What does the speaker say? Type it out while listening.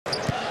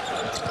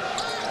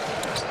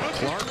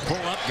Clark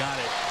pull up, got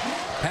it.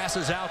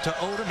 Passes out to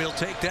Odom. He'll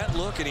take that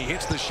look, and he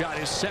hits the shot.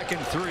 His second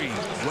three.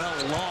 Well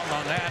long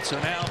on that. So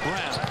now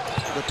Brown.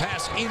 The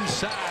pass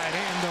inside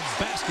and the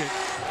basket.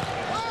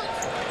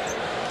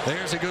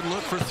 There's a good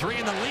look for three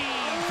in the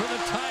lead for the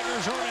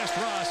Tigers. Ernest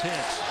Ross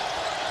hits.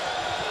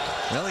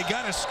 Well, he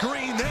got a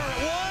screen. There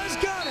it was.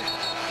 Got it.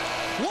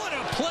 What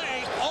a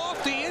play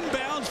off the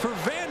inbounds for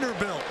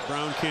Vanderbilt.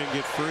 Brown can't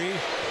get free.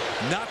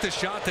 Not the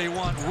shot they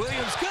want.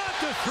 Williams got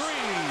the three.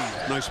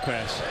 Nice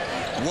pass.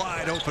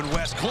 Wide open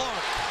West.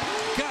 Clark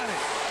got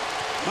it.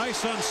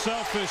 Nice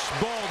unselfish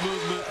ball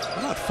movement.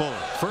 Not full.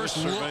 First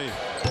look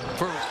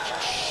for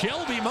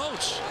Shelby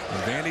Moats.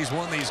 Vandy's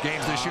won these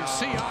games this year.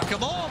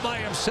 Siakam all by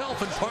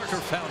himself, and Parker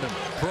found him.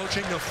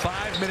 Approaching the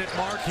 5-minute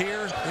mark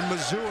here in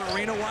Mizzou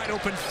Arena. Wide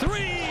open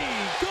three.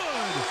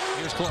 Good.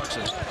 Here's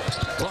Clarkson.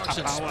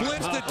 Clarkson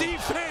splits the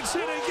defense,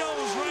 and it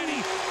goes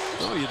righty.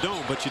 No, you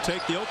don't, but you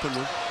take the open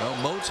one. Well,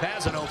 Moats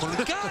has an open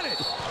one. Got it.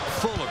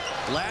 Fuller.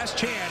 Last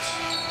chance.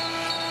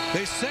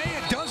 They say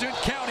it doesn't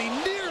count.